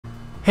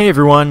Hey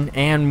everyone,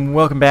 and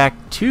welcome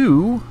back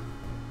to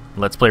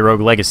Let's Play Rogue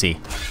Legacy.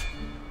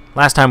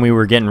 Last time we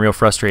were getting real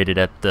frustrated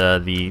at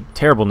the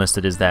terribleness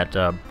that is that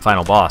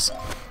final boss.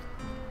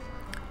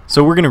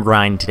 So we're going to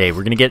grind today.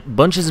 We're going to get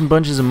bunches and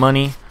bunches of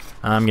money.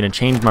 I'm going to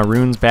change my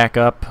runes back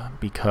up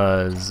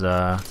because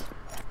I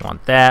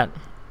want that.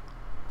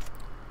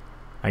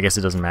 I guess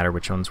it doesn't matter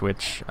which one's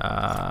which.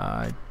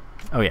 Oh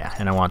yeah,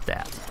 and I want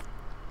that.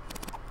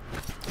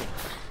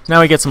 So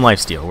now we get some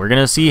lifesteal. We're going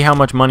to see how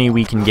much money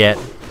we can get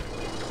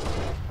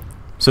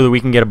so that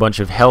we can get a bunch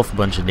of health, a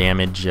bunch of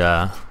damage,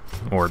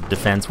 or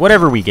defense,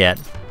 whatever we get.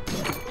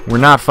 We're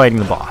not fighting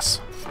the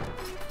boss.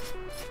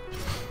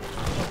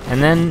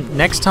 And then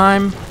next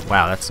time...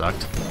 Wow, that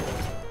sucked.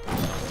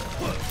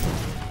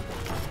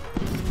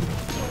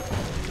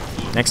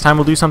 Next time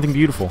we'll do something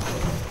beautiful.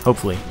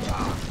 Hopefully.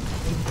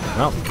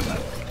 Well.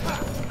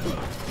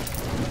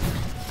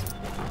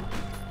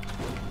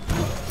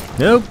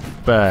 Nope.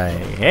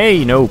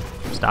 Hey, nope.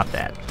 Stop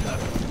that.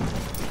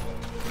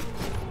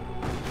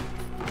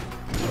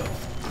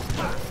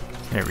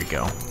 There we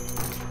go.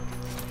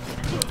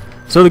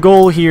 So the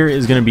goal here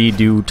is going to be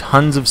do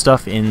tons of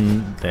stuff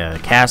in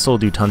the castle,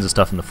 do tons of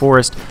stuff in the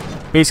forest.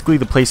 Basically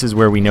the places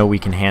where we know we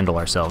can handle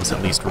ourselves,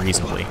 at least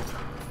reasonably.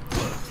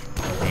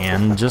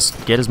 And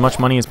just get as much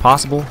money as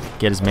possible,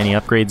 get as many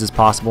upgrades as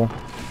possible.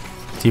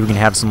 See if we can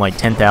have some like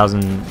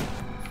 10,000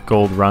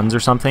 gold runs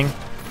or something.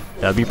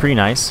 That would be pretty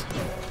nice.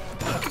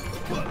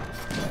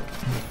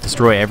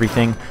 Destroy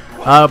everything.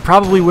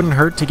 Probably wouldn't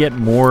hurt to get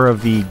more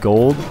of the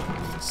gold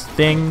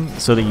thing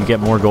so that you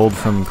get more gold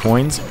from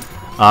coins.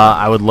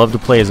 I would love to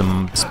play as a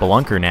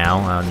spelunker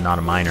now, not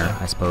a miner,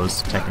 I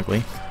suppose,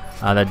 technically.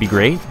 That'd be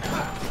great.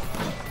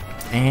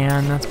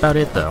 And that's about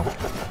it, though.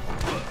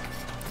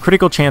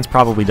 Critical chance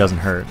probably doesn't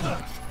hurt.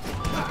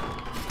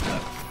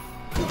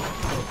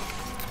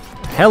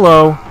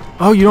 Hello!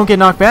 Oh, you don't get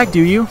knocked back,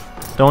 do you?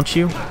 Don't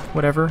you?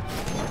 Whatever.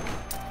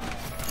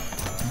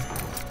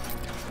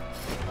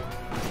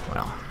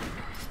 Well,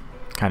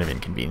 kind of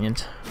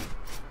inconvenient.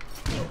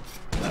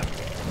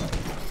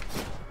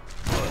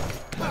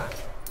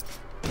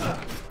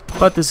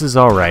 But this is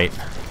alright.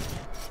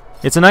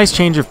 It's a nice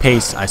change of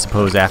pace, I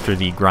suppose, after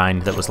the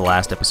grind that was the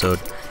last episode.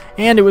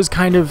 And it was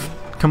kind of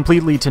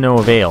completely to no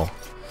avail.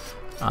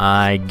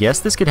 I guess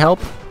this could help.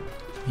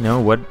 You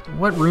know,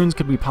 what runes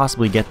could we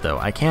possibly get, though?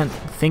 I can't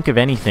think of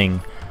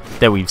anything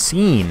that we've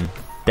seen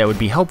that would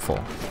be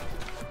helpful.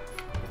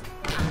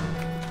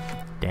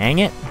 Dang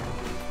it.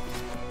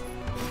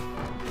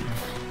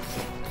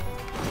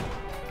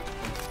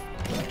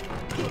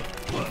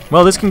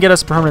 Well, this can get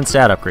us a permanent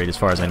stat upgrade as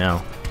far as I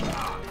know.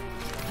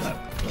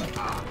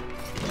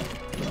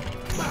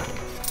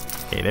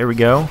 Okay, there we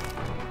go.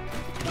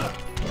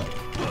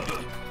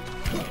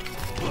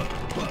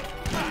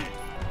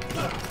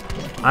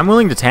 I'm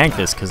willing to tank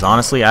this because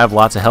honestly I have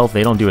lots of health.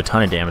 They don't do a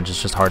ton of damage.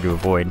 It's just hard to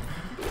avoid.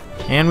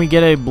 And we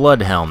get a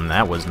blood helm.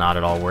 That was not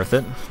at all worth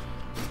it.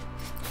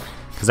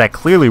 Because that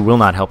clearly will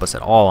not help us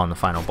at all on the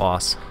final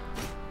boss.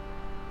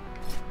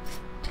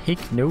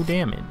 Take no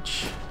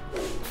damage.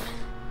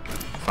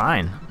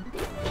 Fine.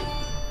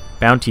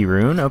 Bounty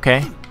rune.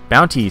 Okay.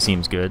 Bounty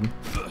seems good.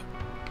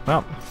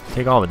 Well,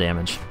 take all the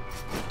damage.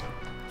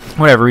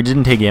 Whatever, we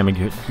didn't take damage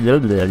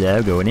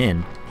going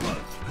in.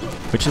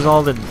 Which is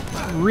all that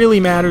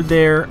really mattered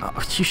there.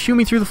 Oh, you shoot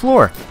me through the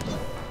floor.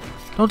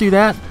 Don't do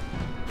that.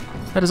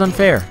 That is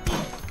unfair.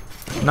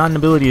 Not an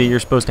ability that you're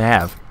supposed to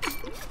have.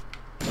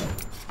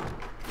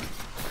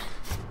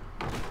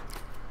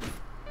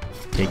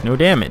 Take no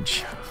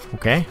damage.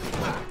 Okay.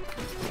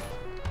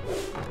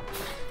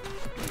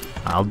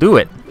 I'll do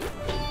it.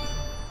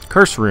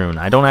 Curse rune.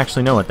 I don't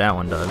actually know what that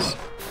one does.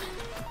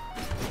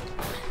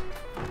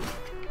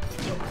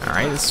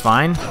 Alright, this is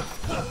fine.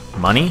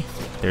 Money?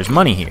 There's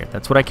money here.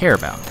 That's what I care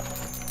about.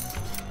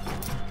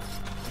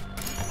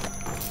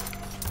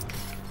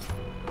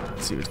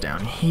 Let's see what's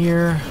down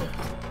here.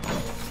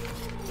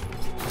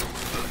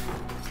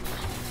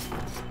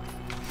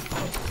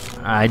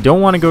 I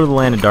don't want to go to the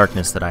Land of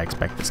Darkness that I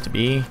expect this to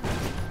be.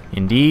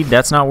 Indeed,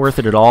 that's not worth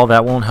it at all.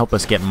 That won't help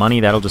us get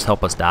money. That'll just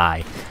help us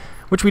die.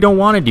 Which we don't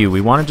want to do.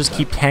 We want to just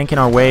keep tanking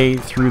our way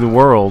through the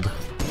world.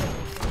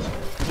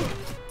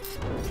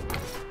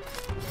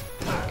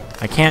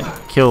 I can't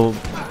kill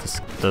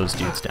those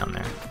dudes down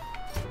there.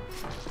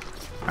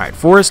 Alright,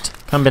 forest,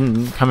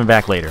 coming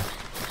back later.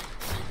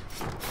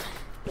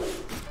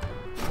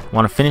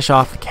 Want to finish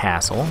off the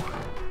castle.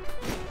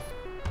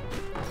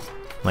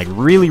 Like,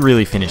 really,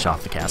 really finish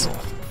off the castle.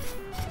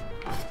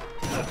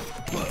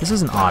 This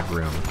is an odd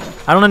room.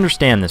 I don't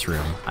understand this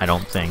room, I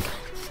don't think.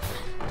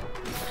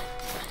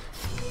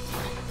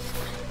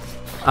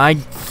 I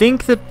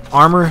think that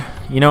armor...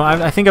 You know,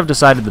 I think I've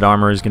decided that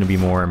armor is going to be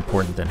more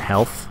important than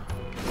health.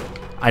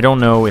 I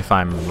don't know if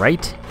I'm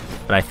right,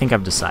 but I think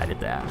I've decided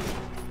that.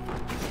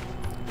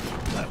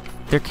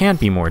 There can't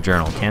be more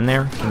journal, can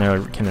there?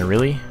 Can there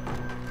really?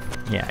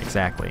 Yeah,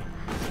 exactly.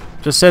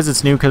 Just says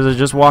it's new because I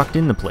just walked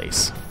in the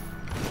place.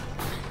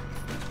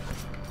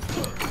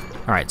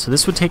 Alright, so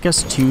this would take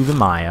us to the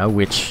Maya,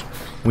 which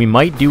we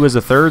might do as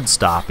a third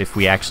stop if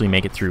we actually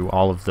make it through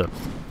all of the...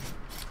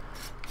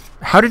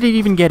 How did it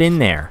even get in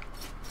there?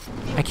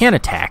 I can't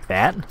attack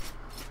that.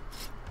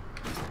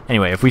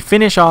 Anyway, if we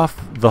finish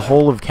off the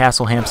whole of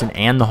Castle Hampson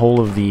and the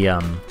whole of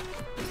the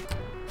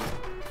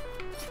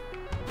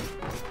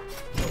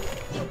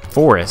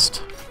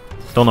forest,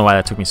 don't know why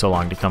that took me so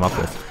long to come up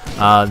with,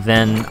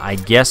 then I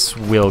guess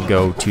we'll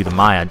go to the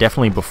Maya,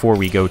 definitely before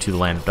we go to the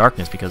Land of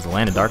Darkness, because the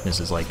Land of Darkness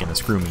is like gonna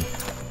screw me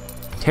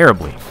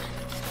terribly.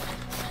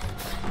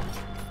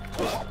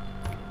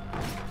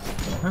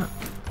 Huh.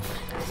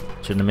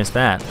 Shouldn't have missed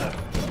that.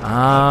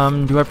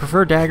 Do I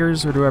prefer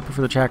daggers or do I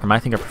prefer the chakram? I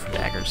think I prefer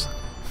daggers.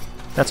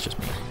 That's just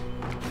me.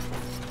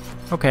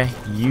 Okay,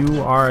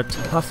 you are a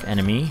tough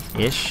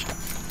enemy-ish.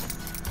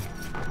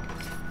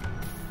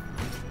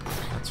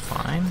 That's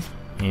fine.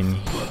 In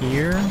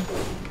here...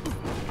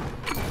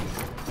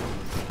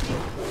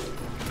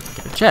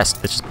 Get a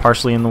chest that's just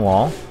partially in the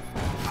wall.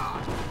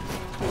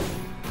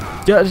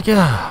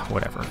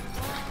 Whatever.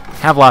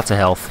 Have lots of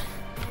health.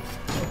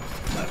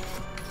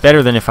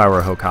 Better than if I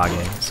were a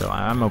Hokage, so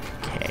I'm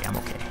okay, I'm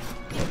okay.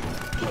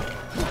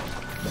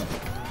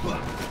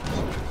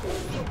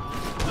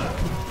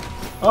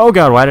 Oh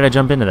god, why did I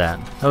jump into that?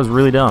 That was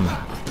really dumb.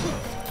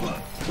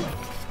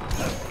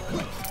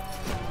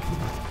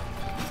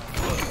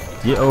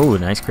 Yeah, oh,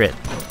 nice crit.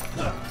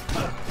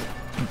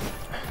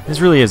 This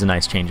really is a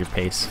nice change of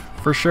pace,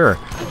 for sure.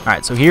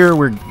 Alright, so here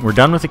we're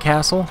done with the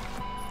castle.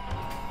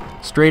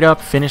 Straight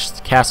up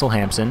finished Castle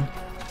Hampson,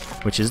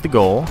 which is the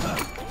goal.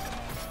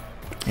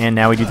 And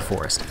now we do the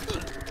forest.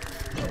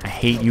 I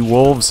hate you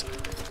wolves.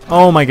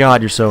 Oh my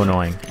god, you're so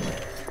annoying.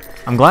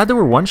 I'm glad that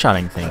we're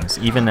one-shotting things,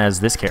 even as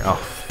this character... Oh,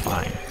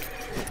 fine.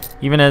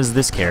 Even as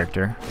this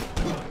character.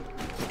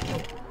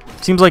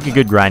 Seems like a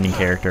good grinding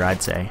character,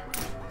 I'd say.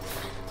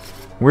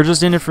 We're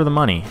just in it for the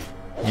money.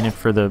 In it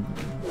for the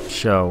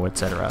show,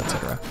 etc.,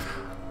 etc.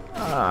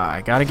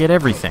 I gotta get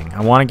everything.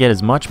 I want to get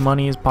as much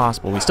money as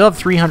possible. We still have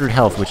 300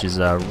 health, which is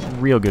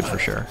real good for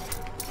sure.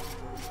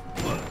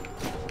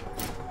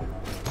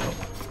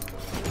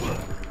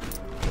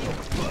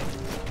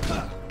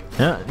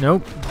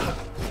 Nope.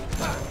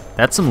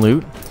 That's some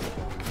loot.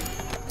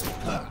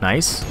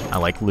 Nice. I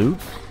like loot.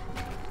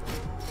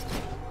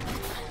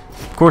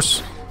 Of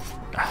course,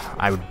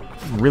 I would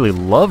really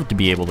love to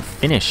be able to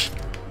finish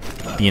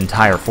the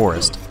entire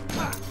forest,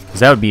 because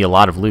that would be a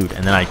lot of loot,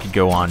 and then I could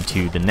go on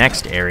to the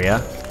next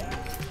area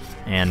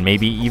and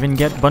maybe even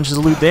get bunches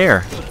of loot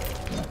there.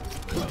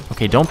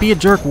 Okay, don't be a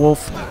jerk,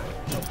 wolf.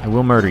 I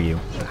will murder you.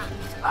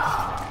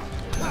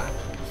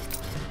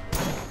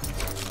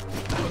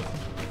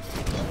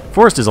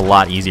 Forest is a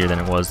lot easier than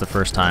it was the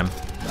first time.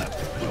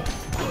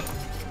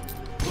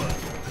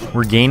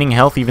 We're gaining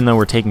health even though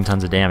we're taking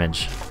tons of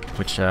damage.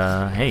 Which,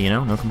 hey, you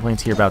know, no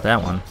complaints here about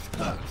that one.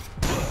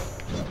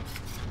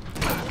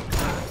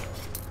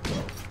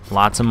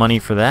 Lots of money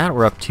for that.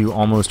 We're up to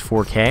almost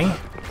 4K.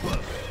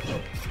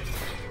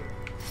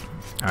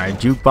 Alright,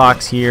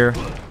 jukebox here.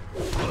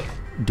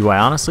 Do I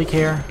honestly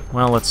care?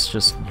 Well, let's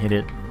just hit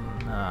it.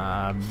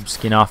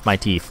 Skin off my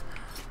teeth.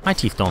 My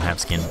teeth don't have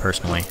skin,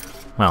 personally.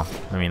 Well,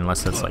 I mean,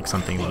 unless that's like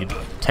something that you'd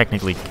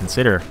technically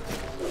consider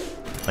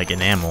like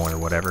enamel or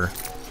whatever.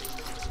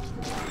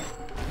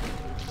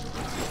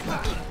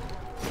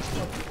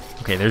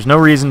 Okay, there's no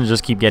reason to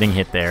just keep getting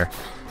hit there.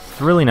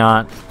 Really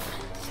not.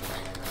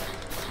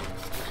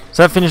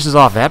 So that finishes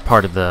off that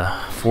part of the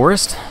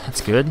forest.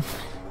 That's good.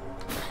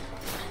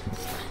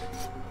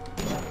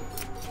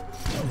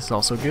 This is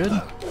also good.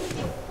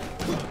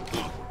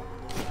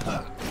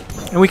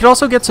 And we could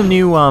also get some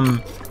new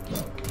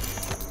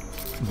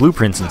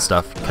blueprints and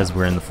stuff, because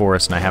we're in the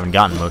forest and I haven't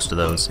gotten most of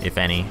those, if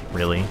any,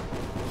 really.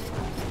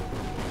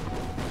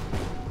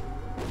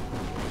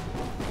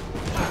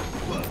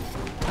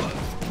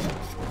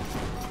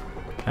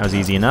 That was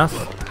easy enough.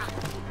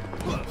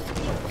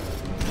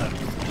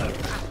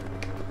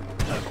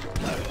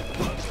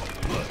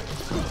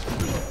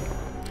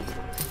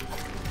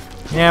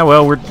 Yeah,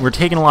 well, we're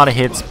taking a lot of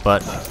hits,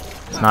 but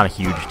it's not a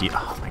huge deal.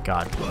 Oh my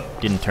god,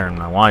 didn't turn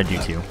when I wanted you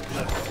to.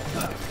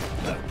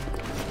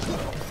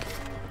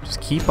 Just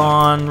keep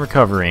on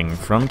recovering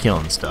from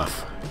killing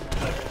stuff.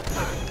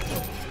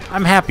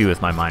 I'm happy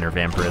with my minor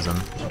vampirism.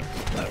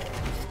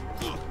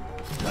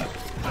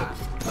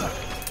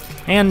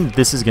 And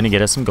this is going to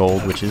get us some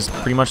gold, which is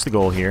pretty much the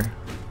goal here.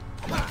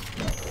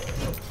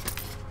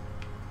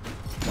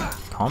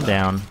 Calm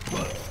down.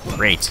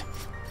 Great.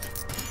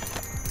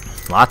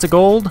 Lots of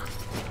gold.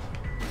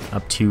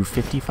 Up to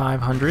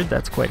 5,500.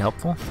 That's quite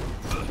helpful.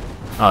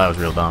 Oh, that was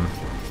real dumb.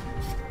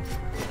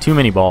 Too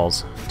many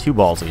balls. Too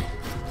ballsy.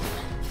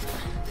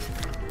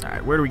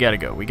 Alright, where do we gotta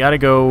go? We gotta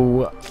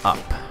go up.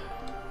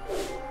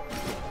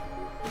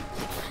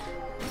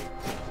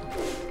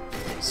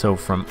 So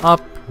from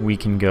up, we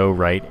can go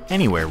right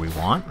anywhere we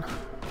want.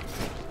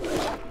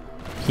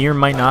 Here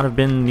might not have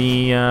been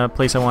the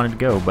place I wanted to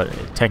go, but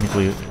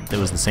technically it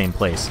was the same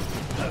place.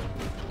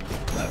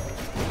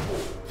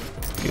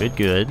 Good,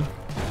 good.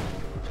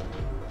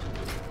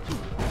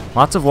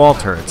 Lots of wall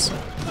turrets.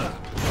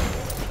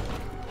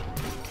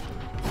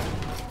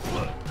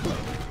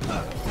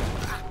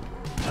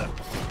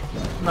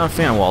 Not a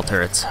fan of wall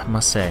turrets, I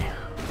must say.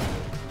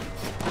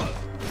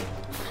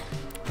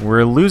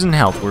 We're losing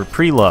health. We're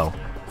pretty low.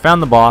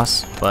 Found the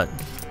boss, but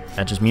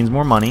that just means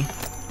more money.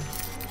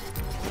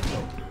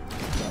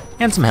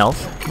 And some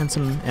health. And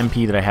some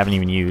MP that I haven't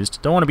even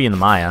used. Don't want to be in the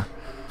Maya.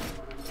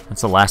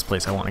 That's the last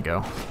place I want to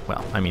go.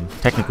 Well, I mean,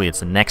 technically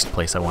it's the next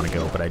place I want to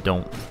go, but I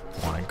don't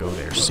want to go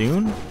there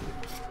soon.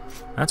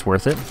 That's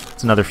worth it.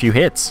 It's another few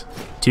hits.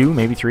 2,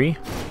 maybe 3.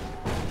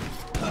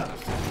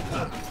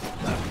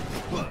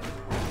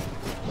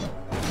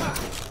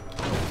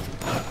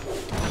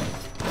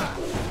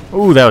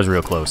 Ooh, that was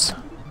real close.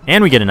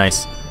 And we get a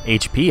nice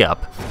HP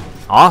up.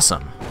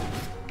 Awesome.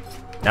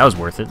 That was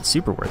worth it.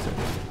 Super worth it.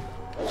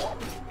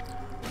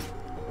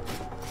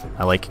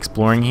 I like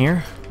exploring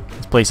here.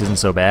 This place isn't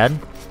so bad.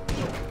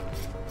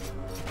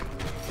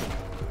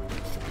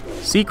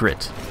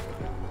 Secret.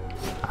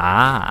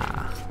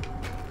 Ah.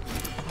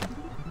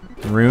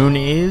 Rune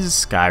is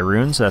Sky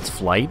Rune, so that's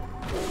flight.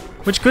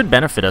 Which could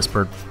benefit us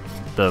for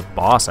the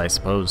boss, I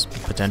suppose,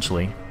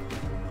 potentially.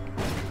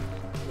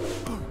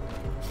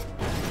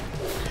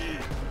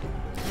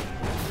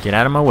 Get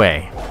out of my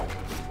way.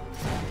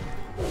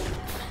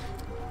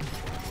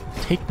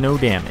 Take no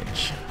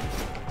damage.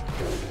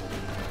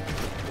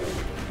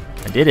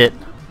 I did it.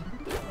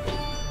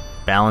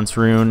 Balance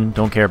rune.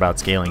 Don't care about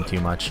scaling too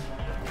much.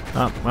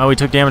 Oh, well, we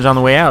took damage on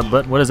the way out,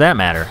 but what does that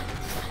matter?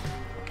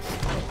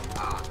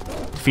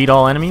 Defeat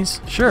all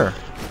enemies? Sure.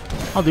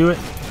 I'll do it.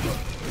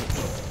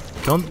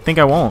 Don't think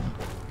I won't.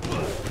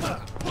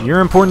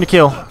 You're important to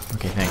kill.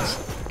 Okay, thanks.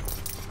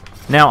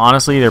 Now,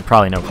 honestly, there are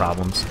probably no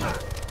problems.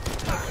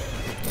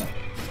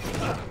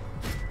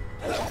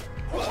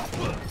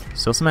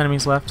 Still some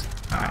enemies left.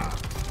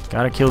 Alright.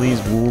 Gotta kill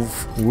these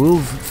wolf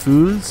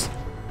fools.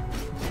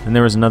 And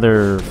there was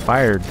another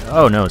fired.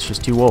 Oh no, it's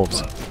just 2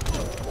 wolves.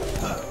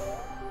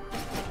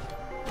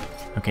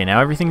 Okay,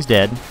 now everything's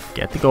dead.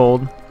 Get the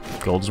gold.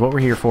 Gold is what we're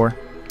here for.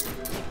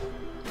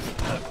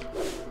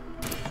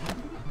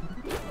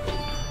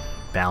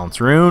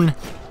 Balance rune.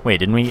 Wait,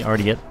 didn't we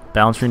already get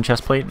balance rune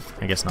chest plate?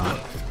 I guess not.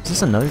 Is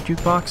this another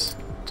jukebox?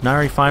 Didn't I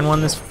already find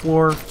one this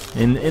floor?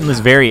 In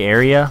this very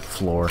area?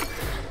 Floor.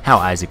 How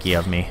Isaac-y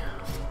of me.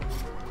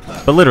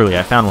 But literally,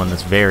 I found one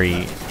this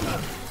very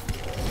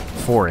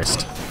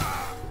forest.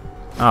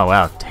 Oh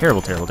wow,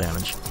 terrible, terrible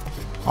damage.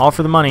 All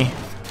for the money.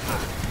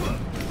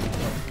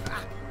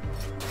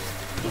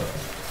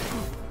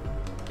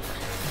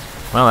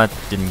 Well, that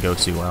didn't go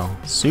too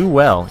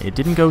well. It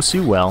didn't go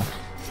too well.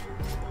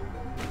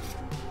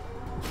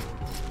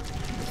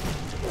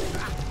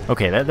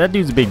 Okay, that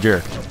dude's a big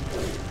jerk.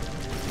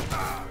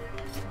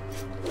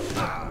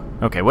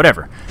 Okay,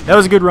 whatever. That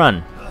was a good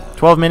run.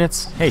 12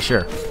 minutes? Hey,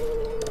 sure.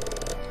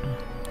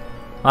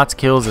 Lots of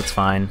kills, that's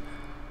fine.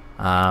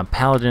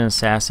 Paladin,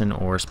 Assassin,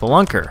 or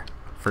Spelunker.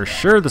 For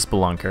sure the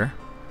Spelunker.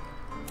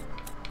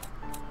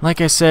 Like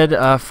I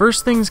said,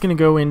 first thing's going to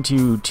go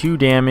into 2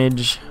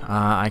 damage.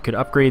 I could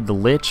upgrade the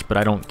Lich, but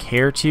I don't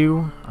care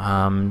to.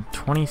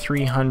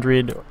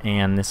 2300,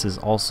 and this is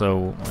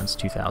also, that's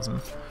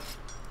 2000.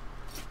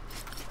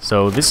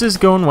 So this is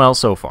going well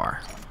so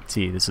far. Let's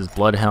see, this is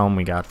Bloodhelm,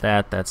 we got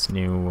that. That's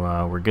new,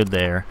 we're good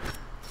there.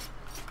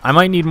 I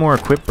might need more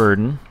Equip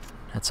Burden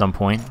at some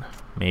point,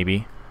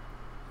 maybe.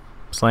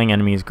 Slaying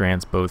enemies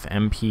grants both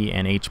MP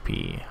and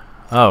HP.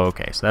 Oh,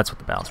 okay, so that's what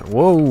the balance are.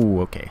 Whoa,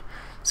 okay.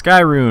 Sky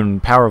Rune,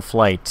 Power of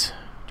Flight.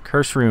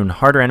 Curse Rune,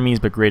 harder enemies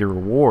but greater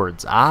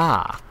rewards.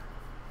 Ah!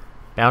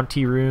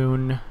 Bounty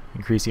Rune,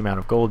 increase the amount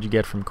of gold you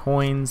get from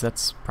coins.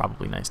 That's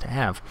probably nice to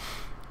have.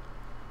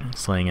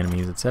 Slaying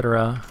enemies,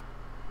 etc.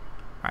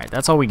 Alright,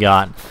 that's all we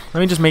got. Let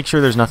me just make sure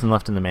there's nothing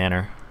left in the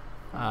manor.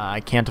 I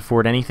can't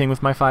afford anything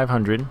with my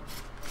 500.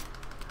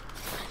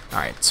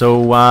 Alright,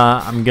 so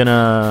I'm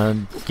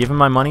gonna give him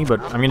my money,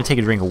 but I'm gonna take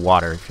a drink of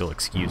water if you'll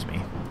excuse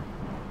me.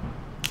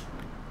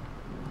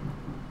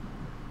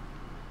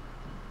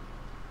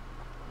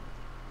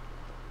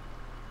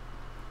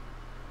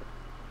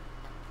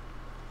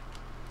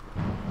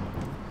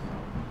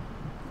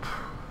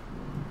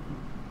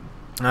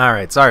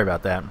 Alright, sorry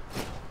about that.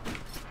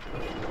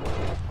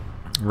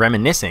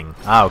 Reminiscing.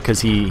 Oh,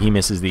 because he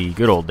misses the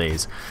good old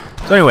days.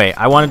 So anyway,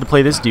 I wanted to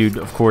play this dude,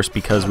 of course,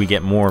 because we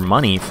get more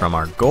money from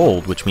our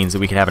gold, which means that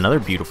we could have another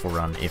beautiful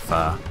run if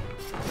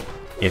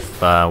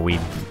we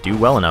do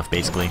well enough,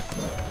 basically.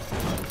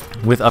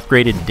 With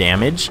upgraded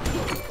damage,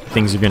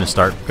 things are going to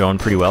start going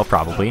pretty well,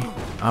 probably.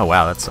 Oh,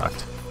 wow, that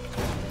sucked.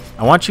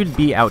 I want you to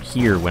be out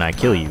here when I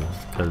kill you,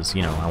 because,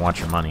 you know, I want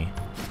your money.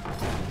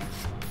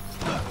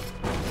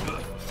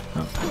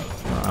 Oh,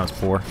 that was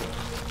poor.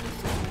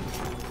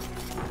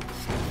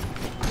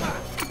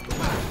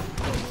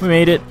 We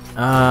made it.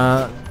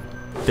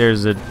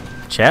 There's a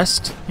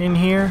chest in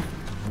here.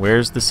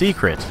 Where's the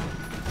secret?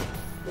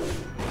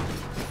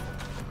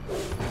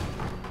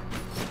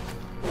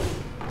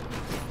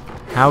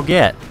 How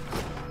get?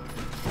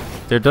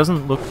 There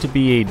doesn't look to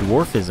be a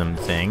dwarfism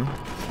thing.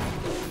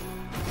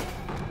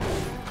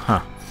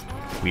 Huh.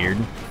 Weird.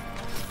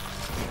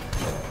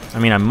 I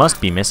mean, I must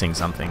be missing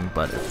something,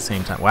 but at the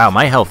same time... Wow,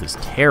 my health is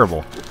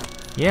terrible.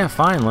 Yeah,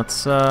 fine.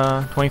 Let's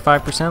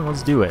 25%.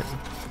 Let's do it.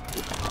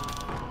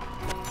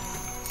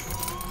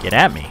 Get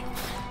at me.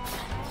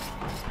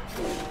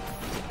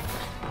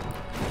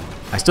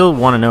 I still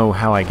want to know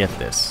how I get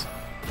this.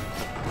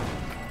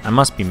 I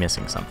must be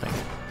missing something.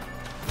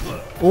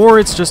 Or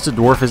it's just a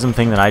dwarfism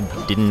thing that I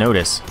didn't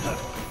notice.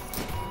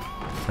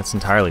 That's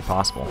entirely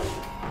possible.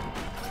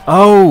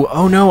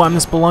 Oh no, I'm the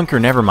spelunker.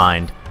 Never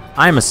mind.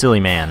 I'm a silly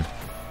man.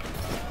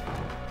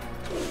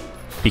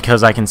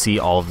 Because I can see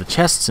all of the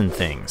chests and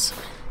things.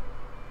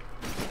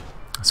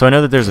 So I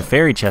know that there's a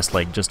fairy chest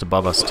like just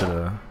above us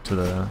to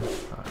the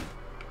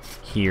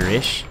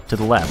here-ish to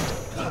the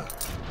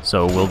left.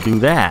 So we'll do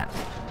that.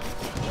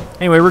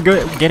 Anyway, we're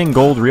getting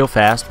gold real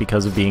fast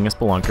because of being a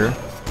spelunker,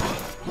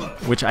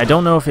 which I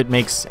don't know if it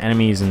makes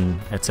enemies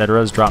and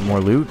etc.'s drop more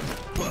loot.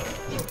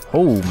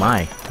 Oh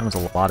my, that was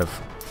a lot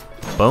of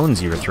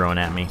bones you were throwing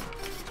at me.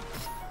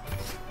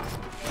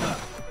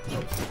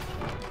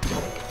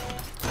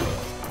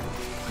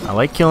 I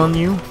like killing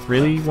you.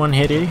 Really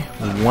one-hitty?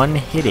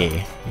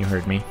 One-hitty. You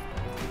heard me.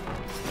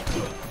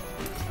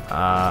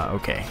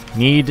 Okay.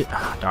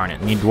 Darn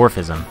it. Need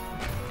dwarfism.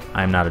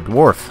 I'm not a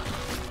dwarf.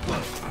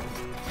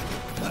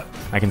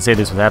 I can say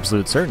this with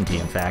absolute certainty,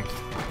 in fact.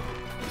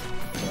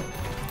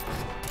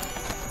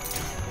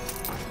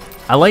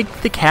 I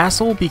like the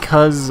castle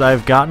because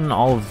I've gotten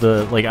all of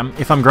the... Like,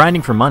 if I'm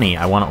grinding for money,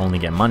 I want to only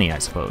get money, I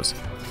suppose.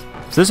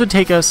 So this would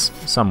take us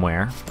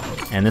somewhere,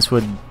 and this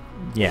would...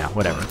 Yeah,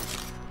 whatever.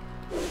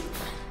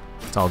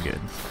 It's all good.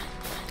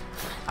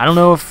 I don't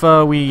know if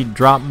we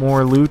drop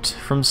more loot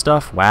from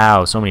stuff.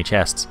 Wow, so many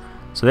chests.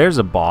 So there's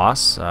a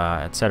boss,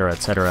 etc.,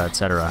 etc.,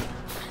 etc.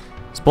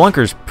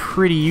 Spelunker's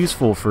pretty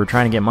useful for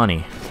trying to get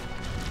money.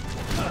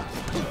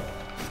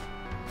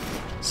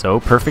 So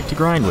perfect to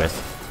grind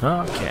with.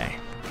 Okay.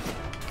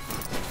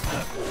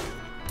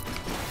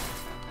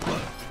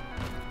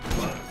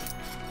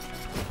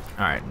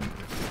 Alright.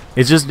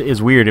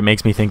 It's weird. It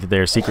makes me think that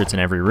there are secrets in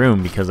every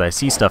room because I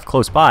see stuff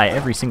close by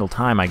every single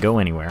time I go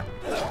anywhere.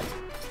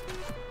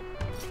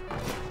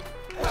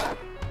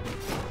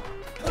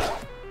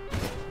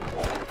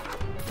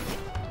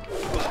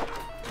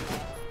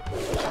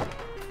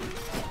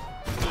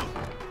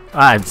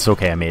 Ah, it's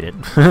okay, I made it.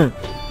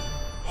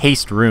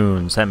 Haste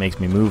runes, that makes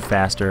me move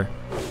faster,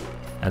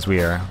 as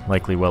we are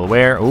likely well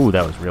aware. Oh,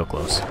 that was real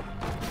close.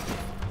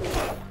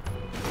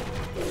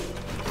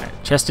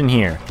 Alright, chest in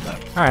here.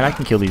 Alright, I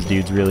can kill these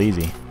dudes real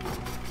easy.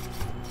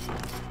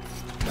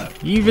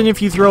 Even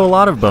if you throw a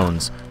lot of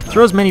bones.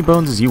 Throw as many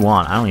bones as you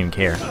want, I don't even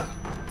care.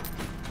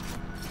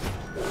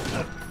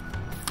 I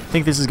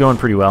think this is going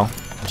pretty well,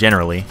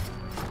 generally.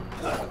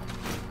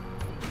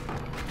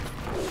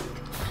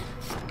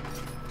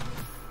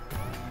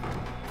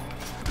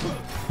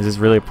 Is this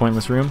really a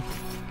pointless room?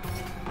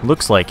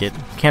 Looks like it.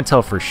 Can't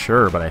tell for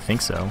sure, but I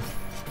think so.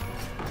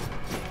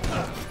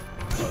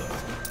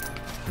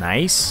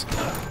 Nice.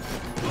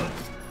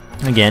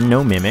 Again,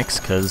 no mimics,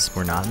 because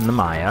we're not in the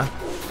Maya.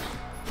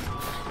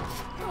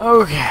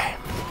 Okay.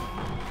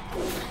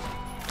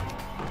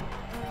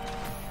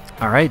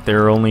 Alright,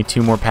 there are only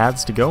 2 more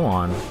paths to go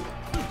on.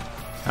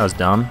 That was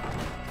dumb.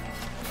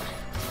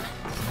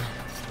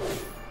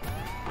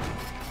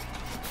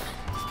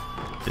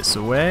 This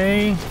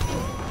away.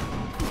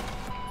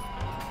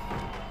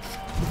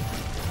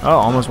 Oh,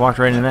 almost walked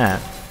right into that.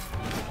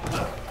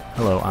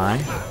 Hello, eye.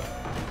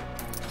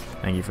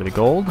 Thank you for the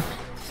gold.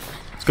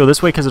 Let's go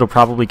this way because it'll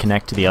probably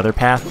connect to the other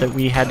path that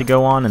we had to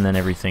go on, and then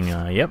everything,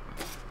 yep.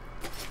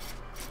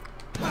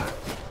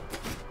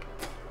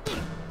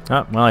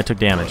 Oh, well, I took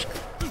damage.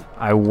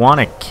 I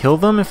want to kill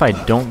them if I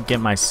don't get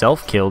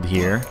myself killed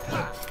here.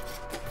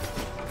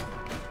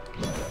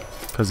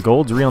 Because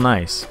gold's real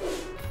nice.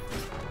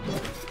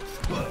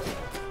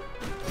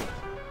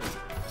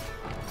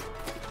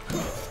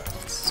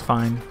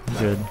 Fine.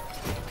 Good.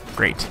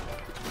 Great.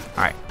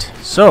 Alright.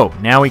 So,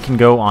 now we can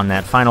go on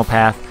that final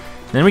path.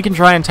 Then we can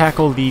try and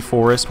tackle the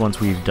forest once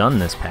we've done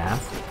this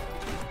path.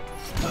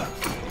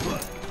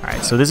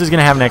 Alright, so this is going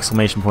to have an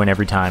exclamation point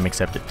every time,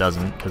 except it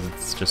doesn't, because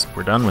it's just,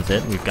 we're done with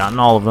it. We've gotten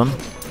all of them.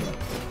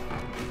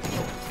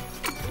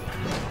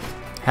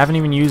 Haven't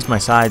even used my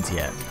sides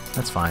yet.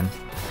 That's fine.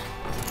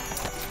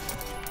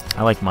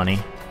 I like money.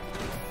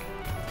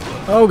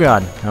 Oh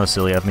god, that was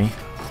silly of me.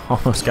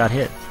 Almost got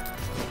hit.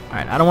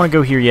 Alright, I don't want to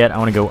go here yet. I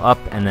want to go up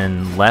and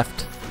then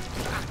left,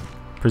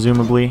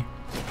 presumably,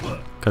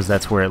 because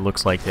that's where it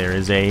looks like there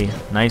is a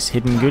nice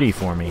hidden goodie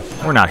for me.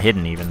 Or not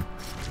hidden, even.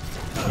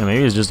 You know,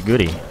 maybe it's just a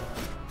goodie.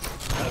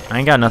 I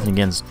ain't got nothing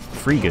against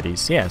free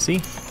goodies. Yeah,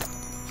 see?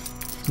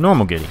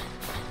 Normal goodie.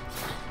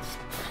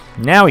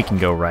 Now we can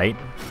go right.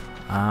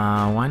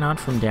 Why not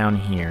from down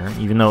here?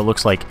 Even though it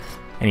looks like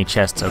any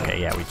chests...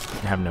 Okay, yeah, we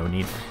have no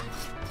need.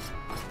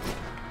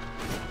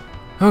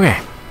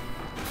 Okay.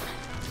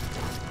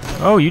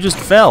 Oh, you just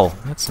fell.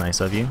 That's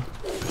nice of you.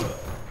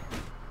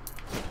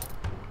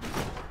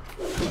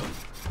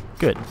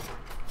 Good.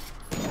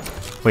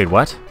 Wait,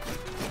 what?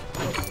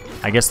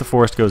 I guess the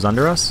forest goes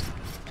under us?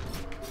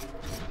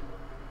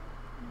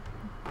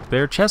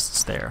 There are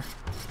chests there.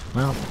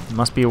 Well,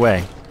 must be a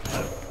way.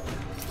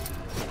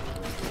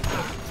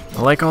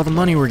 I like all the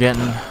money we're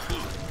getting.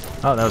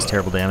 Oh, that was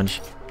terrible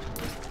damage.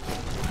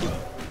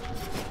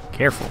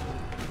 Careful.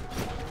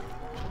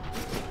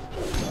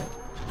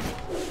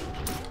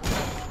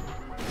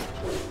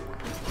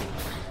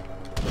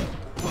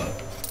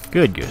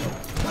 Good, good.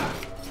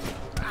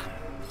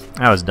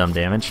 That was dumb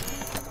damage.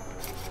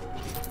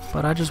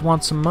 But I just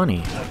want some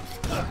money.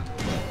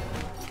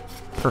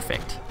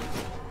 Perfect.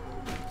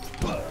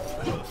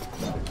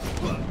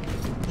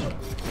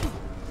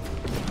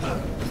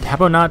 How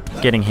about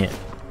not getting hit?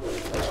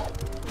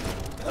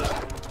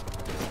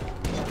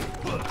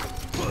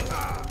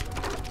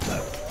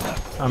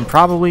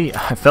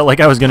 I felt like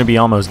I was going to be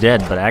almost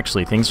dead, but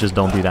actually things just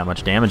don't do that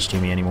much damage to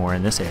me anymore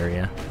in this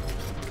area.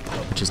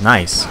 Which is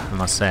nice, I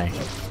must say.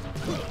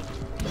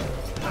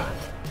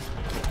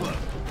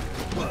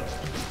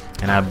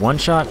 And I have one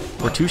shot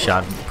or two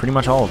shot pretty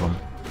much all of them,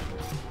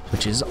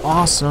 which is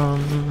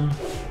awesome.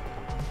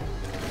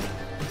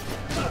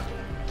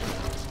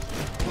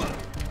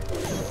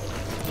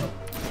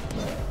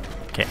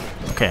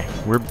 Okay,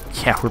 we're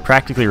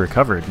practically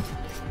recovered.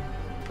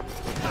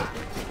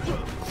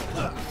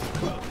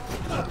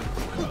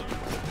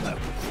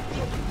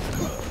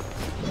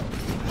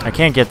 I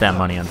can't get that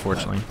money,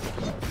 unfortunately.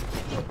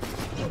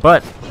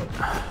 But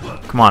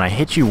come on, I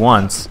hit you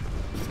once.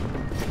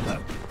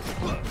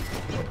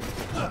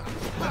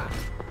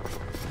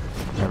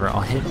 Whatever,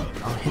 I'll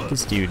hit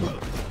this dude.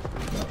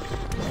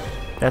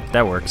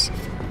 That works.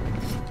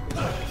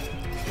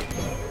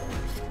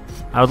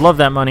 I would love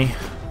that money.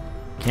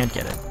 Can't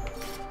get it.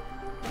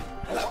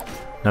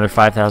 Another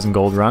 5,000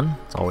 gold run.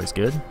 It's always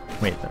good.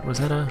 Wait, was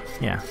that a...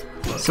 Yeah.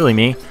 Silly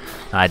me.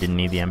 I didn't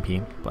need the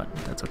MP, but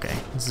that's okay.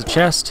 This is a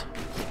chest.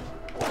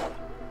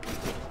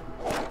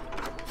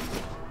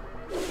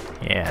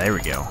 Yeah, there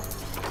we go.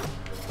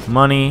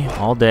 Money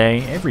all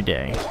day, every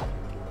day.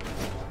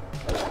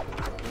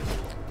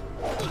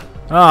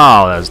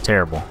 Oh, that was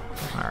terrible.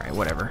 Alright,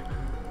 whatever.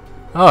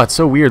 Oh, it's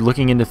so weird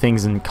looking into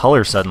things in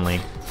color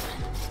suddenly.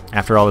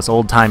 After all this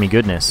old-timey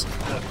goodness.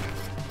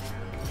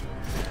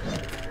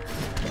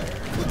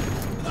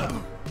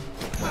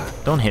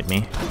 Don't hit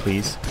me,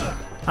 please.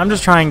 I'm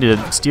just trying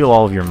to steal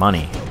all of your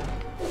money.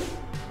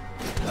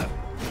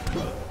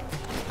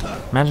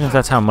 Imagine if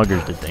that's how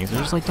muggers did things. They're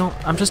just like,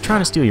 I'm just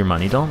trying to steal your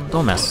money.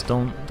 Don't mess.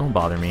 Don't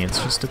bother me.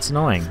 It's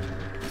annoying.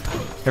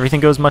 Everything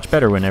goes much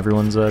better when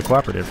everyone's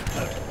cooperative.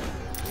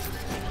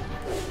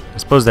 I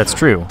suppose that's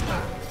true,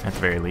 at the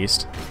very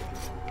least.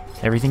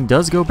 Everything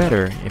does go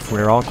better if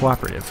we're all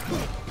cooperative.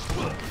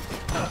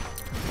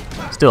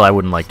 Still, I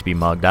wouldn't like to be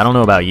mugged. I don't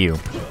know about you.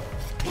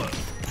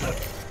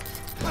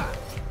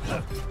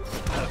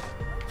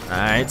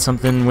 Alright,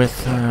 something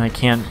with I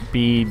can't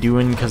be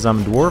doing because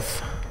I'm a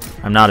dwarf.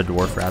 I'm not a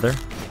dwarf, rather.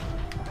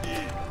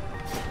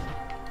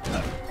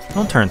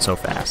 Don't turn so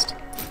fast.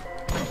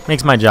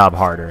 Makes my job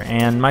harder,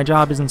 and my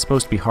job isn't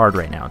supposed to be hard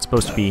right now. It's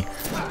supposed to be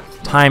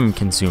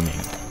time-consuming.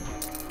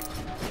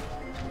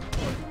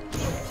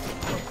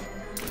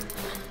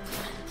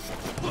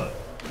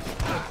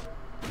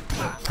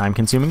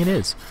 Time-consuming it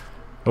is.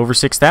 Over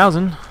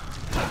 6,000.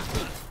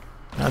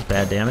 That's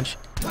bad damage.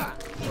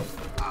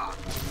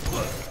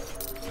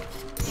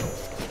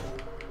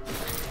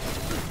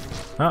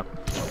 Oh,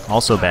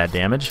 also bad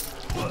damage.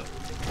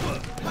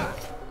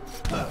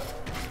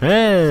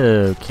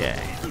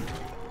 Okay.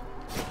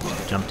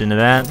 Jumped into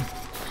that.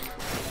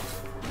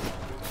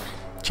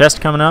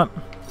 Chest coming up.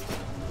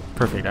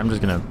 Perfect. I'm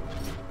just gonna...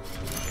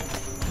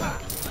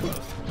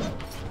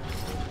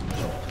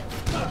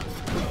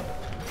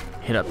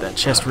 hit up that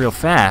chest real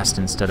fast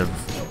instead of,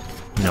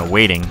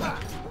 waiting.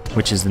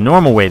 Which is the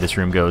normal way this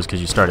room goes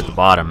because you start at the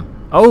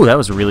bottom. Oh, that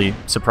was a really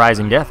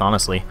surprising death,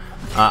 honestly.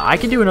 I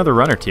can do another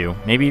run or two.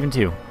 Maybe even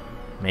two.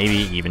 Maybe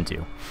even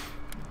two.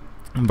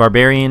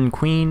 Barbarian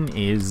Queen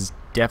is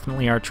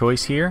definitely our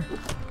choice here.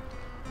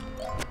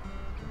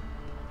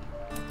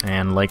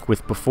 And like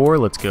with before,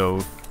 let's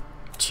go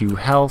to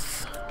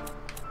health.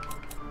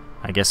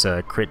 I guess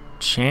a crit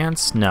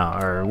chance? No,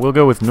 or we'll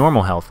go with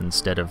normal health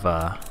instead of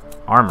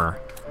armor.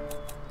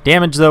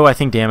 Damage, though, I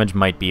think damage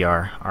might be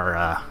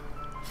our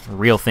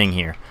real thing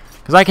here.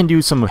 Because I can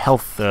do some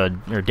health or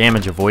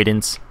damage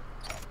avoidance.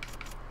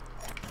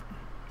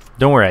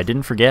 Don't worry, I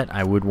didn't forget.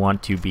 I would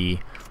want to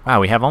be... Wow,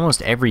 we have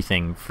almost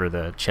everything for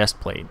the chest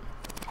plate.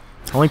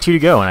 Only 2 to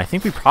go, and I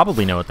think we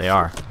probably know what they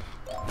are.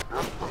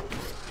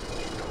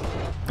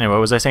 Anyway, what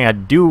was I saying?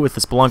 I'd do it with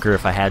the Spelunker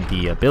if I had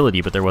the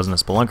ability, but there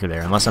wasn't a Spelunker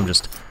there. Unless I'm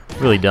just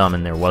really dumb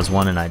and there was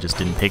one and I just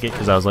didn't pick it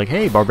because I was like,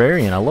 hey,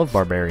 Barbarian, I love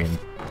Barbarian.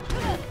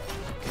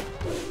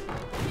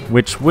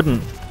 Which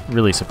wouldn't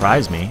really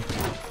surprise me.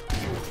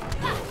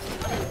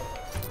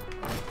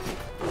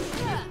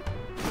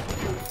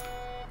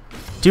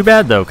 Too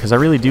bad, though, because I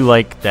really do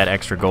like that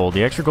extra gold.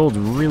 The extra gold's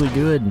really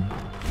good.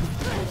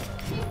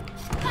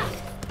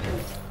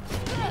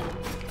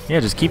 Yeah,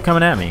 just keep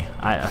coming at me.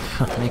 I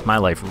make my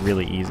life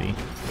really easy.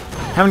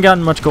 Haven't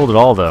gotten much gold at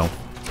all, though.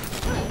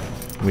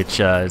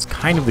 Which is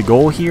kind of the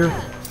goal here.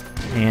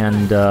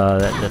 And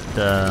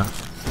I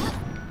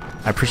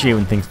appreciate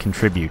when things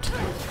contribute.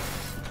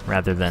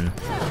 Rather than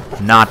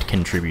not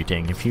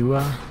contributing. If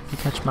you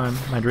catch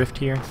my drift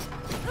here.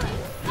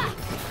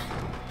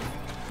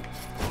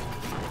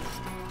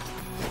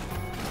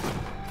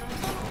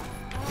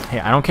 Hey,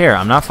 I don't care.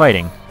 I'm not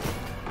fighting.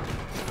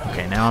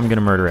 Okay, now I'm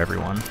gonna murder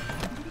everyone.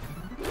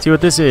 See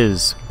what this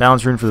is.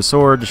 Balance rune for the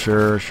sword.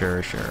 Sure,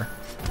 sure, sure.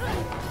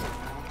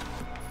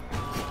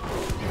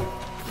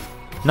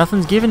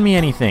 Nothing's giving me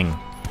anything.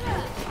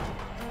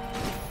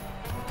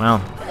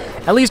 Well,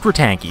 at least we're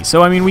tanky.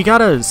 So, I mean, we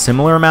got a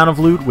similar amount of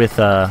loot with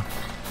our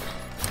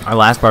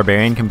last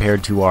barbarian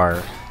compared to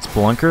our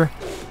spelunker.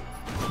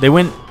 They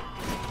went,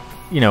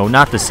 you know,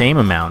 not the same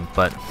amount,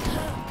 but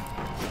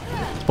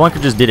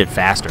spelunker just did it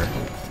faster.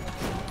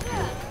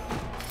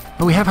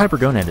 Oh, we have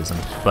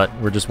hypergonadism, but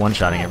we're just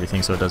one-shotting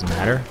everything, so it doesn't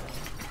matter.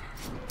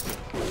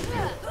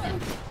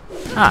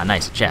 Ah,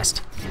 nice,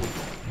 chest.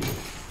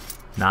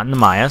 Not in the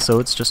Maya, so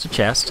it's just a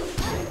chest.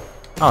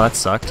 Oh, that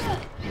sucked.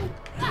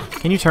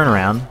 Can you turn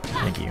around?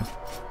 Thank you.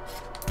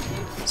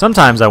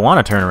 Sometimes I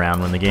want to turn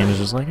around when the game is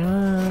just like,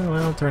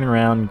 well, turning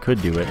around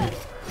could do it.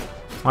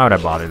 Why would I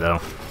bother,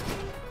 though?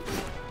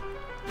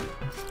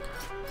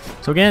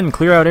 So again,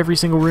 clear out every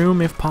single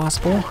room if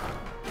possible.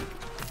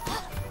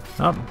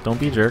 Oh, don't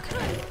be a jerk.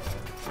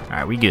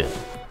 Alright, we good.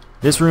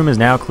 This room is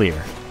now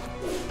clear.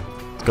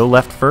 Let's go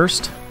left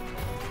first.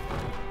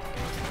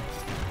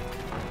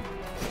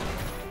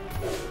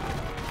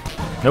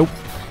 Nope.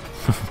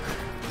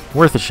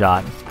 Worth a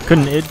shot.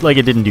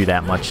 It didn't do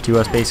that much to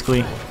us,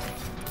 basically.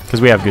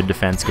 Because we have good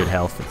defense, good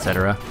health,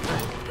 etc.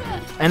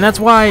 And that's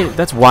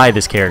why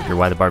this character,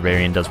 why the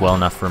Barbarian does well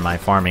enough for my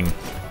farming.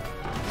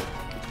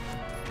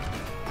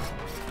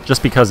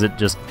 Just because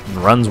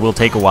runs will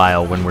take a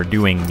while when we're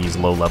doing these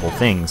low-level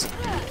things.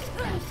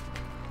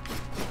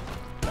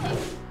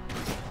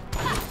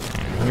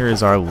 Here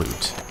is our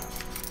loot.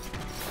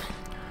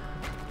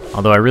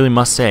 Although I really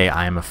must say,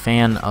 I am a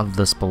fan of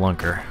the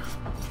Spelunker.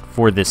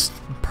 For this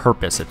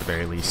purpose, at the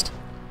very least.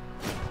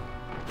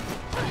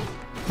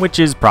 Which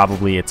is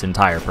probably its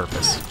entire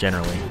purpose,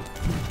 generally.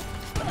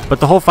 But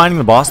the whole finding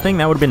the boss thing,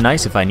 that would have been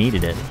nice if I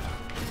needed it.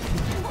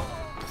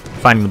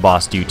 Finding the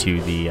boss due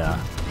to the,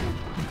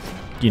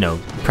 you know,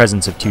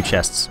 presence of two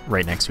chests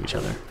right next to each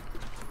other.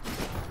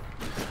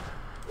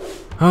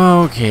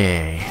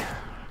 Okay.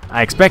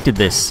 I expected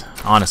this,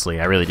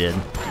 honestly, I really did.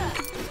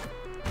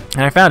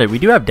 And I found it. We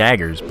do have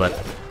daggers, but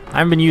I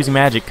haven't been using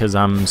magic because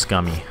I'm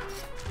scummy.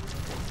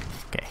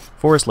 Okay,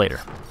 forest later.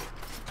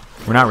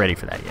 We're not ready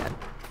for that yet.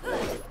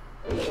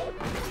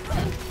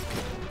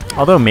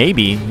 Although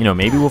maybe, you know,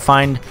 maybe we'll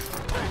find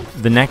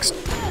the next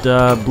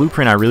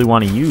blueprint I really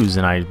want to use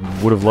and I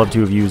would have loved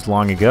to have used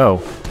long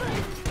ago.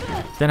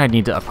 Then I'd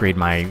need to upgrade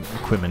my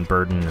equipment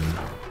burden and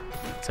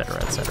etc,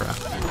 etc.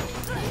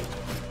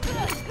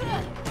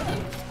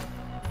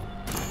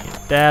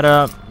 Get that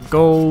up.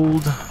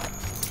 Gold.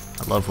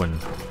 I love when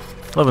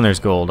there's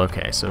gold.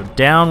 Okay, so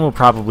down will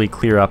probably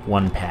clear up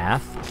one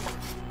path.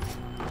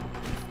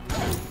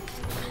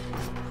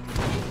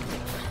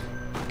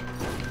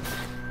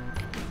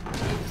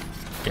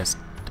 Guess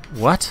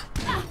what?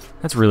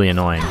 That's really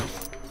annoying.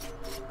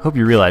 Hope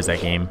you realize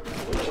that, game.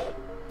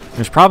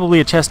 There's probably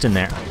a chest in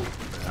there.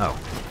 Oh.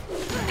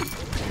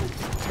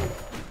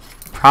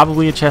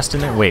 Probably a chest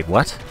in there. Wait,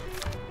 what?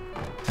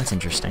 That's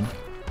interesting.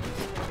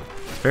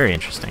 Very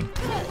interesting.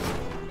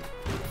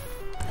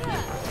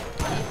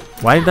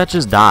 Why did that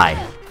just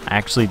die? I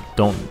actually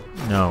don't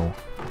know.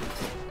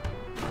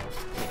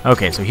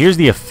 Okay, so here's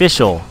the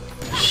official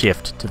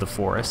shift to the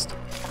forest.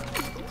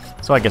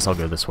 So I guess I'll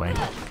go this way.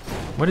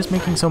 What is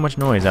making so much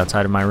noise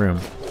outside of my room?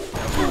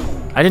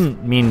 I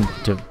didn't mean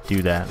to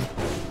do that.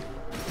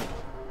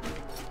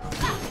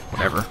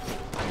 Whatever.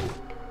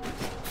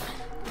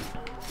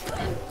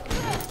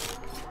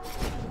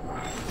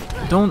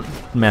 Don't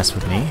mess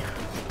with me.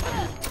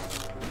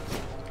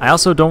 I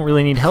also don't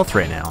really need health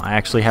right now. I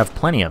actually have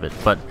plenty of it,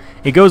 but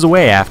it goes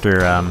away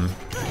after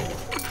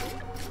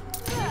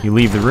you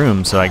leave the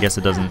room, so I guess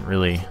it doesn't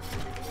really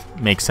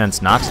make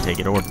sense not to take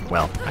it. Or,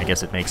 well, I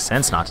guess it makes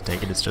sense not to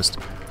take it. It's just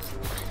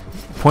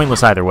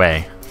pointless either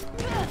way.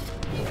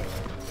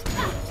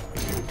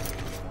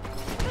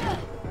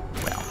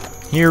 Well,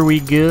 here we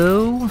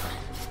go.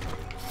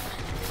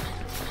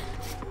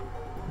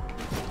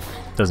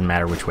 Doesn't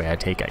matter which way I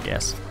take, I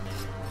guess.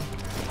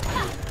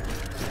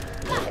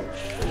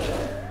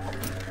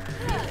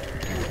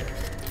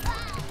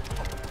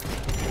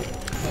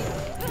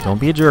 Don't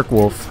be a jerk,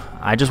 Wolf.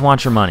 I just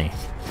want your money.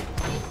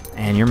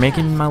 And you're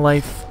making my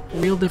life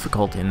real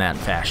difficult in that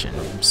fashion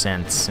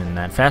sense. In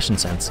that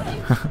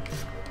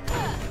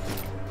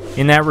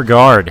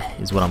regard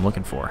is what I'm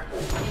looking for.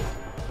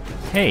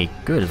 Hey,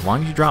 good. As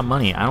long as you drop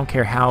money, I don't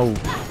care how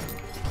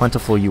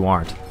plentiful you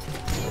aren't.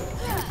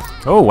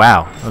 Oh,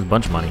 wow. That was a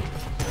bunch of money.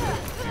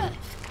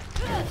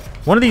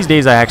 One of these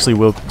days I actually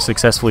will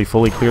successfully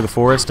fully clear the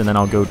forest, and then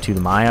I'll go to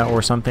the Maya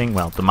or something.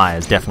 Well, the Maya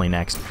is definitely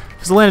next.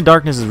 Because the Land of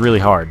Darkness is really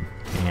hard.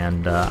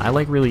 And I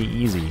like really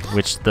easy,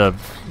 which the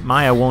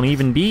Maya won't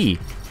even be.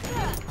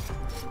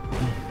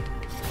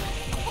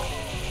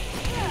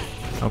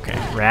 Okay,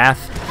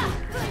 Wrath.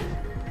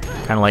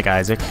 Kind of like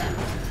Isaac.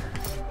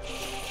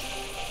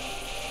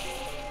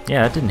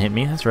 Yeah, that didn't hit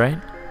me. That's right.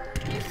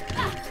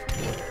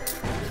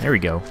 There we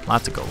go.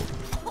 Lots of gold.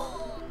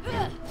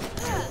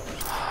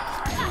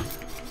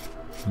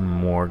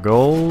 More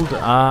gold.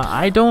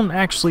 I don't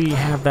actually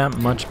have that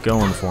much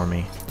going for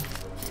me.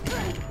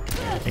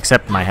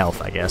 Except my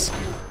health, I guess.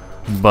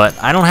 But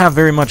I don't have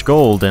very much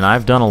gold, and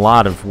I've done a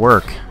lot of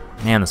work.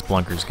 Man, this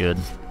blunker's good.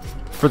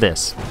 For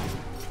this.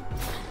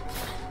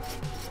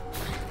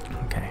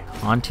 Okay,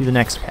 on to the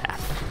next path.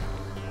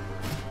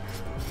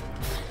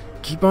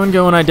 Keep on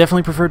going, I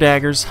definitely prefer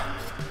daggers.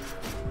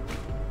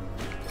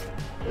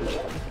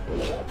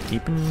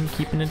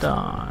 Keeping it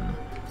on.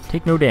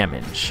 Take no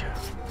damage.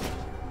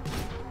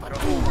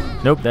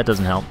 Nope, that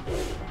doesn't help.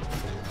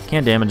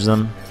 Can't damage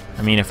them.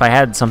 I mean, if I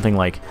had something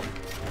like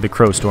the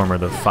Crow Storm or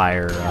the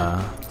Fire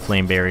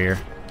Flame Barrier,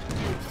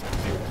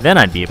 then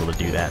I'd be able to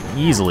do that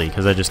easily,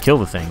 because I just kill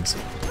the things.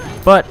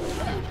 But,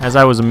 as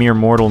I was a mere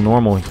mortal,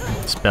 normal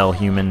spell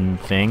human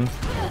thing,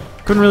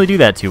 couldn't really do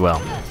that too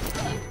well.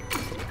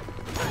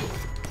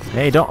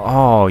 Hey, don't...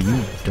 Oh,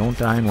 you don't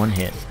die in one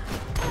hit.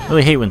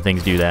 Really hate when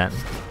things do that.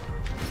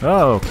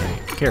 Oh, okay.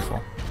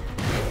 Careful.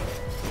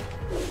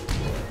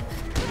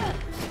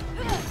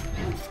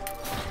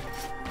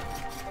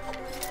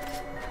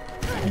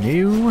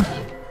 New.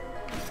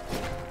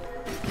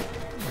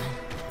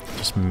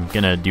 Just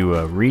gonna do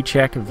a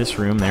recheck of this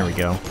room. There we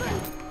go.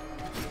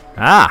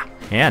 Ah!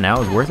 Yeah, now it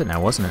was worth it now,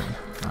 wasn't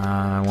it?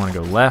 I want to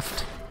go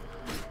left.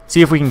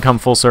 See if we can come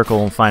full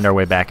circle and find our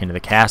way back into the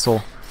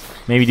castle.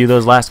 Maybe do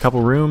those last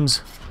couple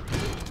rooms.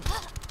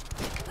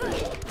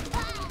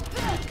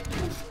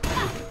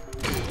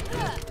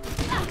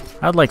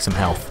 I'd like some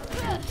health.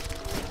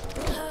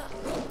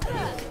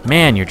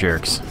 Man, you're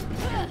jerks.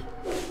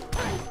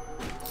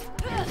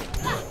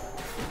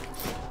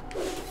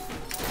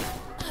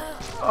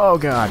 Oh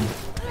god.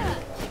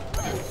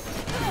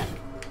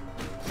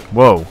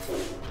 Whoa.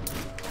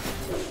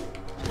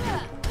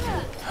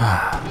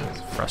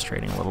 It's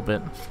frustrating a little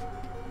bit.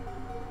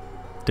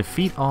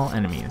 Defeat all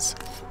enemies.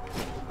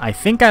 I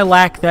think I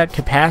lack that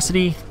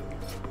capacity,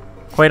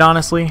 quite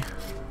honestly.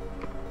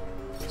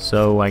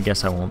 So I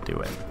guess I won't do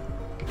it.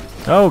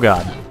 Oh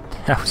god.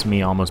 That was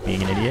me almost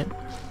being an idiot.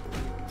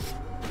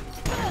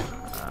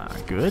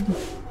 Good.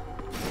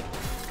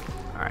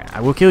 Alright,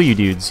 I will kill you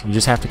dudes. You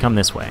just have to come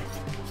this way.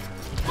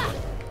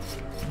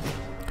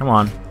 Come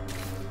on.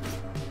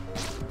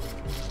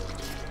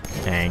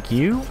 Thank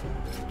you.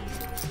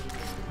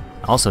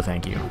 Also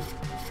thank you.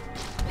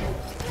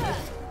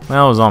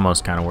 Well, it was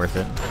almost kind of worth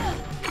it.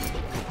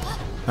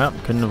 Oh,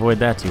 couldn't avoid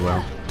that too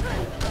well.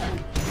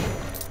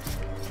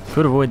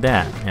 Could avoid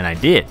that, and I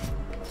did.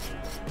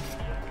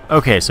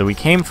 Okay, so we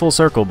came full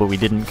circle, but we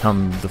didn't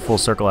come the full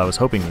circle I was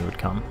hoping we would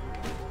come.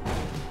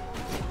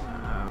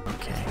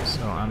 Okay,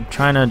 so I'm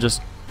trying to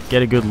just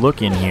get a good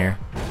look in here.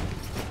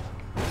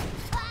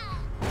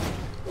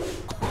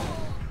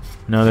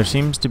 No, there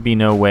seems to be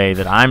no way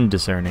that I'm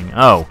discerning.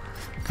 Oh,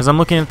 because I'm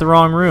looking at the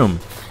wrong room.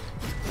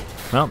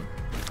 Well,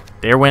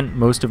 there went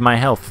most of my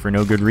health for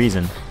no good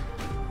reason.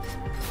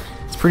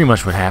 That's pretty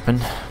much what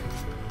happened.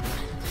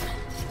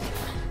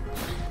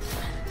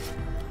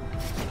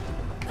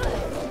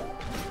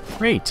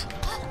 Great.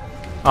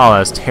 Oh,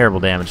 that's terrible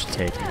damage to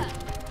take.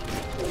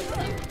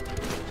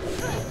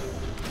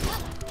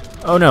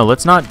 Oh no,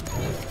 let's not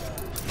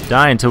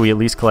die until we at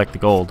least collect the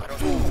gold.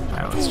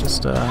 Alright, let's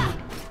just,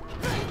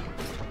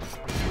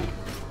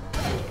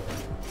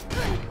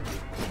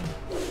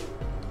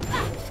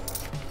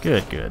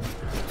 Good, good.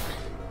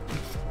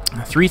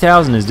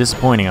 3,000 is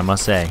disappointing, I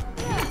must say.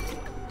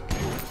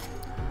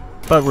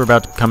 But we're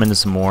about to come into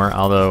some more,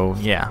 although,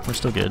 yeah, we're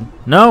still good.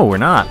 No, we're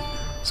not.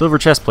 Silver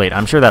chest plate.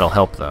 I'm sure that'll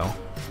help, though.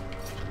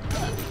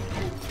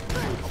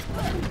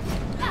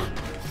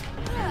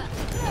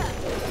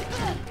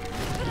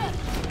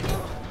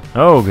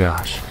 Oh,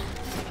 gosh.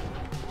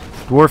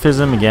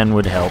 Dwarfism, again,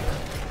 would help,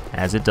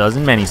 as it does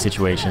in many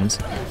situations.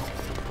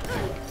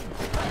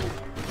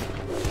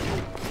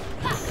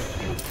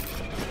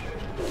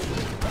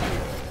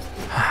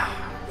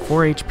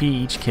 Four HP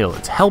each kill.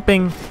 It's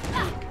helping.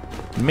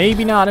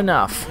 Maybe not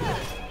enough.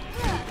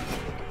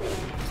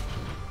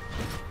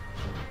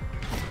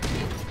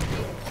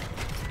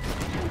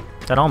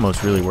 That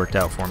almost really worked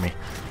out for me.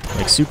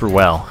 Like, super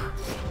well.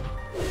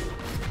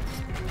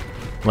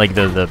 Like,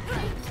 the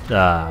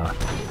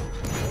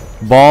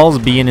balls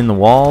being in the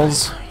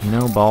walls. You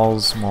know,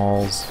 balls,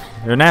 malls.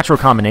 They're a natural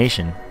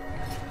combination.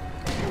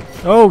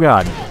 Oh,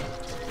 God.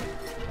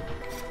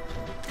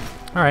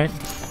 Alright.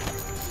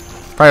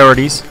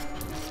 Priorities.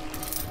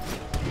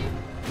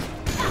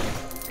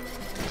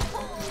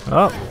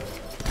 Oh.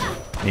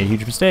 Made a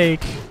huge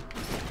mistake.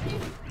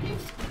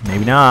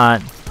 Maybe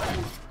not.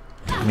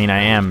 I mean,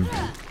 I am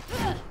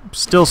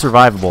still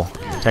survivable,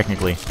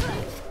 technically.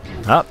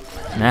 Oh,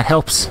 that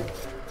helps.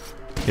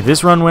 If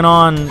this run went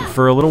on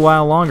for a little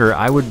while longer,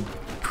 I would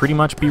pretty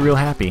much be real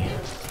happy.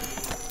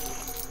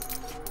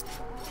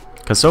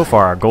 Because so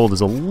far, our gold is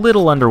a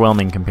little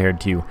underwhelming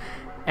compared to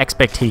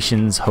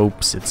expectations,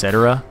 hopes,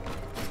 etc.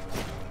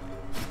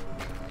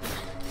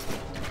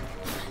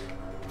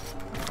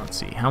 Let's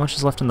see. how much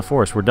is left in the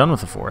forest? We're done with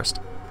the forest.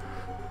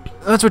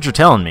 That's what you're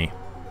telling me.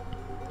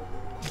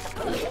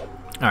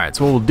 Alright,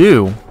 so what we'll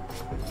do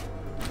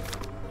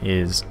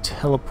is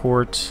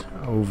teleport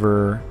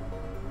over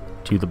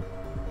to the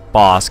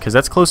boss, because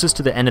that's closest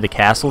to the end of the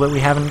castle that we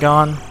haven't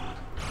gone.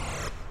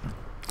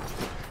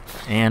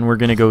 And we're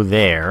going to go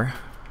there,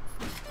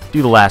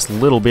 do the last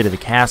little bit of the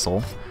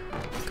castle,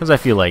 because I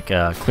feel like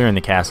clearing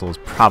the castle is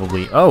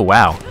probably... Oh,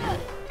 wow.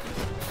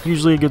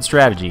 Usually a good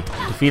strategy.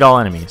 Defeat all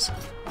enemies.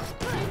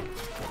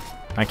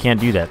 I can't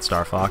do that,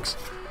 Star Fox.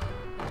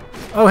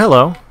 Oh,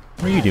 hello.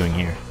 What are you doing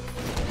here?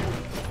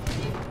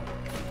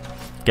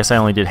 Guess I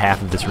only did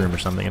half of this room or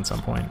something at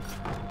some point.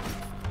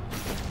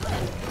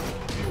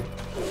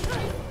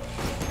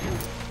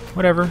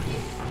 Whatever.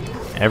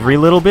 Every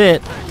little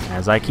bit,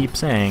 as I keep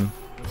saying.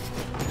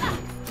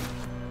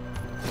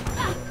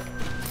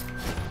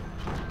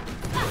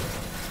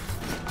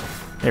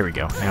 There we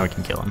go. Now we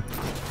can kill him.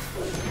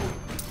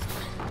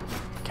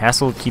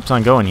 Castle keeps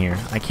on going here.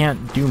 I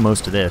can't do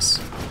most of this.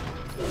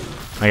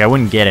 Like, I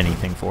wouldn't get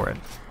anything for it,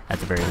 at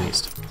the very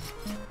least.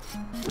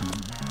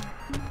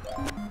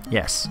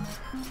 Yes.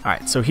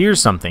 Alright, so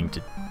here's something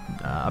to...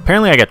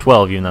 apparently I got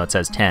 12, even though it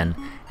says 10.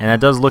 And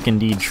that does look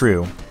indeed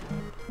true.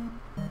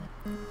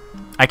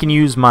 I can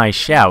use my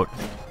shout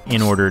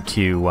in order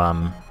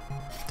to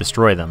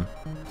destroy them.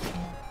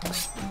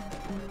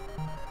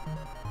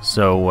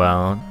 So,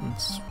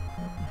 let's...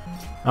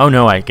 Oh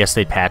no, I guess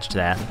they patched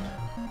that.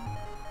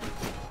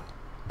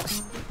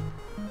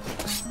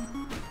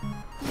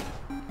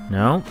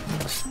 No.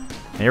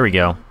 There we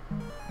go.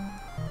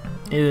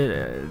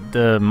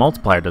 The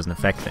multiplier doesn't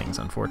affect things,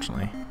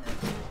 unfortunately.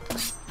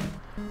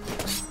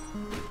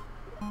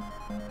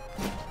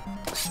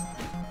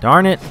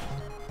 Darn it.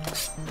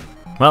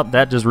 Well,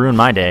 that just ruined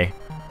my day.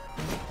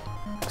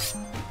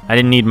 I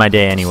didn't need my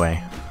day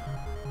anyway.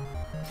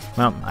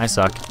 Well, I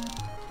suck.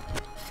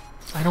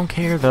 I don't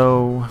care,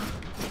 though.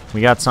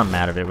 We got something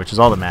out of it, which is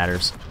all that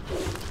matters.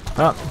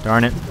 Oh,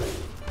 darn it.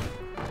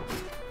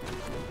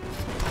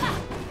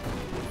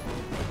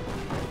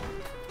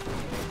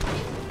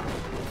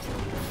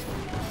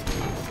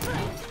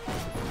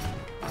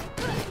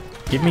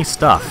 Give me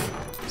stuff,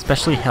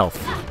 especially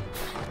health.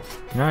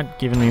 You're not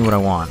giving me what I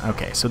want.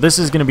 Okay, so this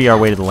is going to be our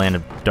way to the Land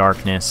of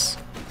Darkness,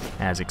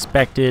 as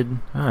expected.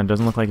 Oh, it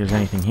doesn't look like there's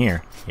anything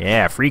here.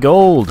 Yeah, free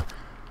gold!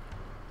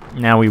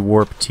 Now we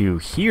warp to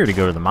here to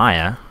go to the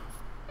Maya.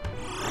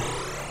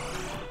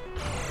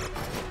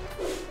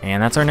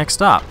 And that's our next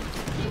stop.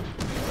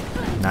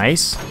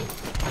 Nice.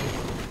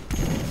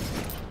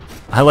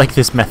 I like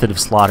this method of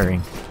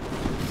slaughtering.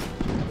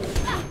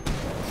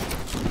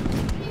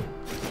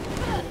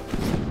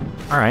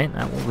 Alright,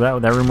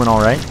 that room went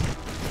alright.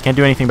 Can't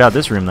do anything about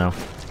this room, though,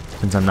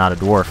 since I'm not a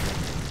dwarf.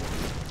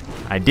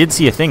 I did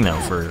see a thing, though,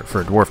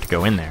 for a dwarf to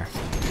go in there.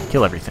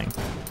 Kill everything.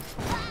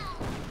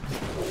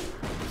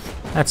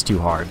 That's too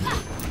hard.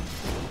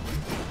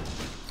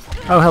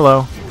 Oh,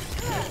 hello.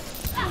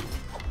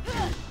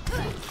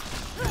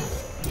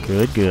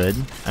 Good, good.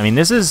 I mean,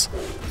 this is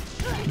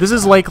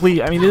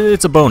likely... I mean,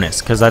 it's a bonus,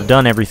 because I've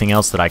done everything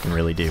else that I can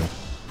really do.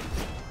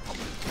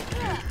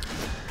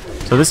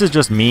 So this is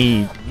just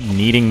me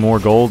needing more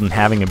gold and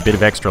having a bit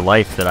of extra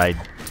life that I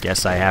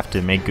guess I have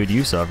to make good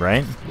use of,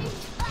 right?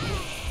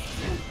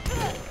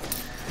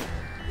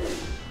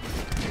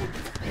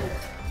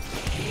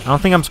 I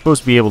don't think I'm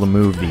supposed to be able to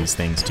move these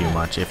things too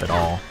much, if at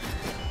all.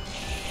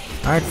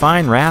 Alright,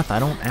 fine, Wrath. I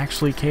don't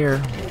actually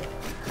care.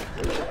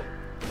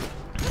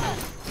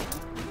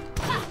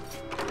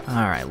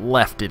 Alright,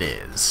 left it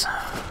is.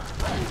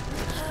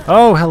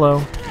 Oh,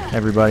 hello,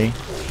 everybody.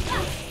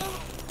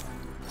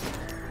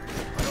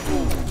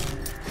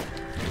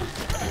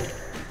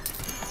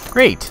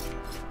 Great!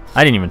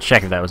 I didn't even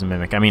check if that was a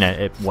mimic. I mean,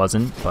 it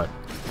wasn't, but...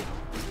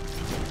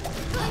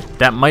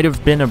 that might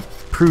have been a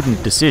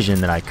prudent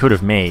decision that I could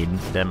have made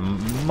that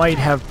might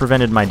have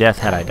prevented my death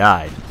had I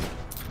died.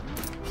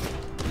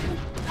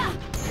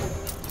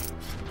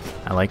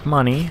 I like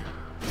money.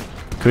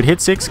 Could hit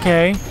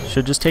 6K.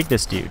 Should just take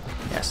this dude.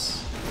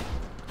 Yes.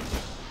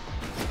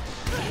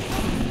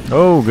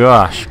 Oh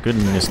gosh.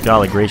 Goodness,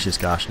 golly gracious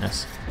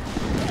goshness.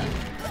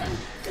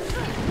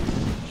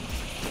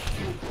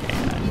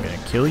 And I'm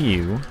gonna kill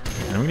you.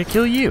 And I'm gonna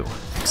kill you.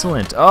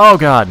 Excellent. Oh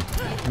god.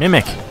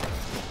 Mimic.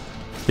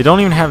 They don't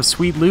even have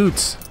sweet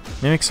loots.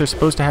 Mimics are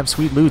supposed to have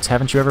sweet loots.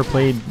 Haven't you ever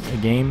played a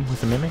game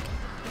with a mimic?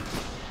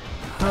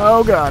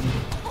 Oh god.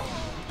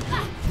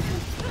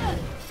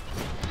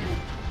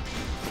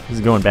 This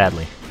is going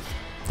badly.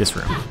 This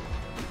room,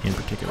 in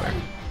particular.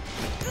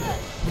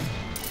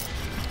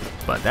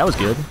 But that was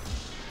good.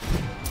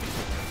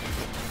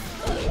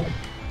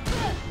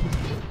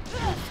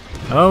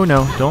 Oh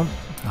no, don't...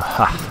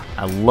 Aha.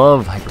 I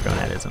love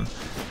hypergonadism.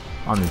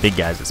 On the big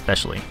guys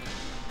especially.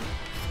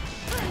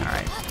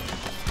 Alright.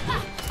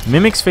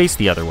 Mimics face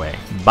the other way.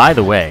 By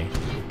the way...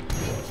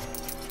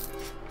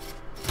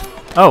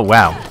 Oh,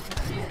 wow.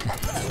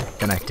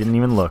 And I didn't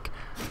even look.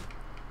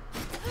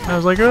 I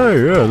was like, oh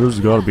yeah, this has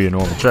got to be a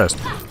normal chest.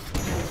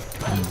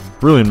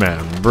 Brilliant,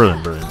 man.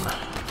 Brilliant, brilliant.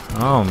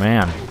 Oh,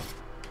 man.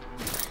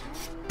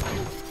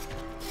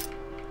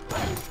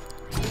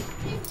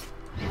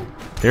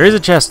 There is a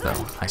chest,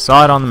 though. I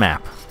saw it on the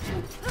map.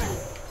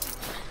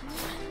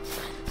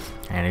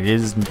 And it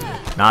is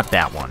not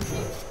that one.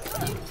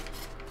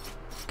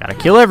 Gotta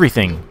kill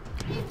everything.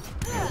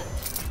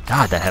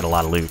 God, that had a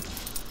lot of loot.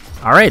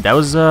 Alright, that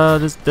was,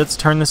 let's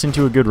turn this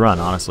into a good run,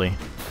 honestly.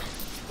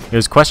 It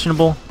was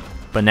questionable,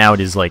 but now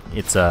it is like,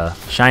 it's a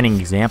shining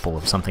example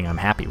of something I'm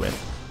happy with.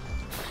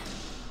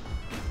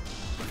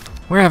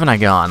 Where haven't I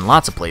gone?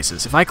 Lots of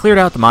places. If I cleared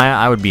out the Maya,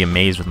 I would be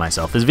amazed with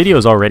myself. This video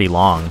is already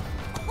long.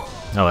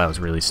 Oh, that was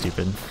really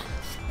stupid.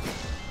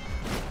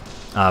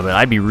 But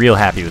I'd be real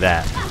happy with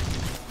that.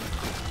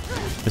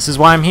 This is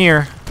why I'm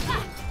here.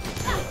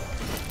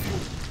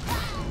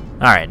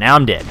 Alright, now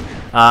I'm dead.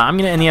 I'm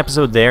going to end the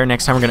episode there.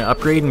 Next time we're going to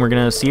upgrade, and we're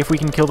going to see if we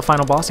can kill the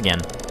final boss again.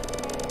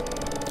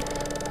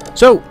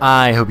 So,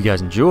 I hope you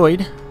guys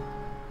enjoyed.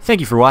 Thank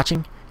you for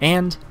watching,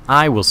 and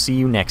I will see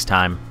you next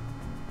time.